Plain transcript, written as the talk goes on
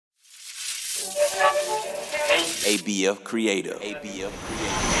ABF Creative.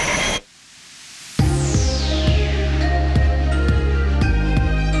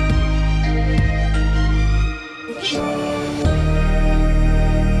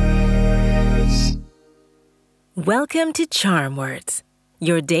 Welcome to Charm Words,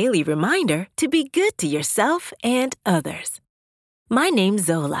 your daily reminder to be good to yourself and others. My name's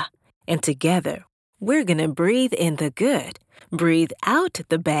Zola, and together we're going to breathe in the good, breathe out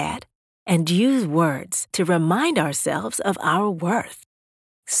the bad, and use words to remind ourselves of our worth.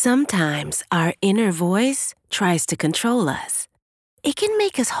 Sometimes our inner voice tries to control us. It can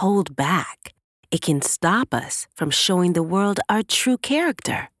make us hold back. It can stop us from showing the world our true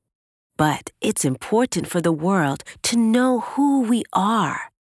character. But it's important for the world to know who we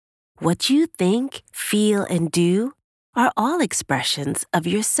are. What you think, feel, and do are all expressions of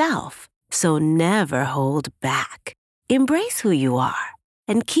yourself. So never hold back. Embrace who you are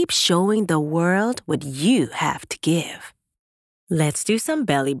and keep showing the world what you have to give. Let's do some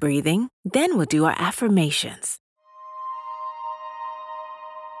belly breathing, then we'll do our affirmations.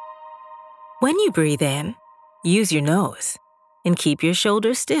 When you breathe in, use your nose and keep your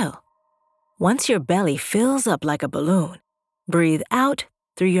shoulders still. Once your belly fills up like a balloon, breathe out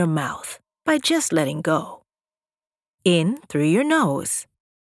through your mouth by just letting go. In through your nose,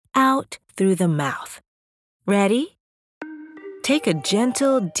 out through the mouth. Ready? Take a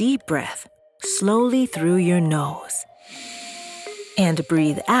gentle, deep breath slowly through your nose and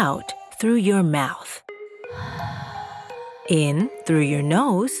breathe out through your mouth. In through your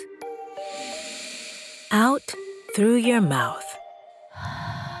nose, out through your mouth.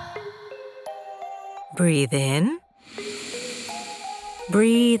 Breathe in,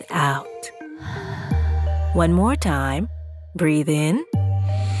 breathe out. One more time. Breathe in,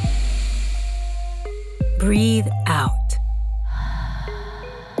 breathe out.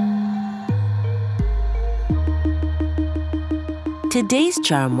 Today's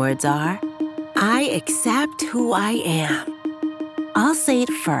charm words are, I accept who I am. I'll say it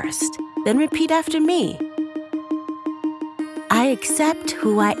first, then repeat after me. I accept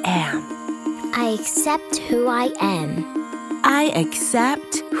who I am. I accept who I am. I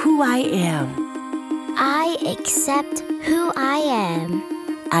accept who I am. I accept who I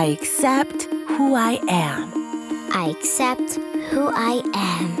am. I accept who I am. I accept who I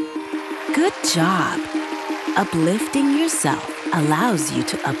am. Good job. Uplifting yourself allows you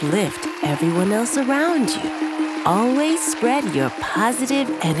to uplift everyone else around you. Always spread your positive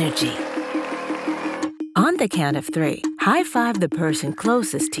energy. On the count of 3, high-five the person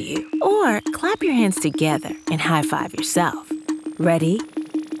closest to you, or clap your hands together and high-five yourself. Ready?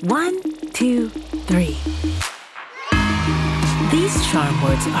 1, 2, 3. These charm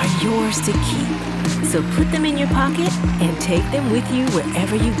words are yours to keep, so put them in your pocket and take them with you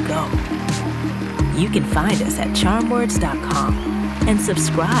wherever you go. You can find us at charmwords.com and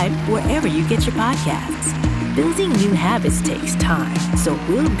subscribe wherever you get your podcasts. Building new habits takes time, so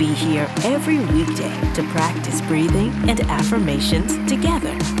we'll be here every weekday to practice breathing and affirmations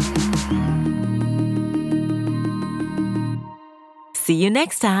together. See you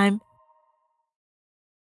next time.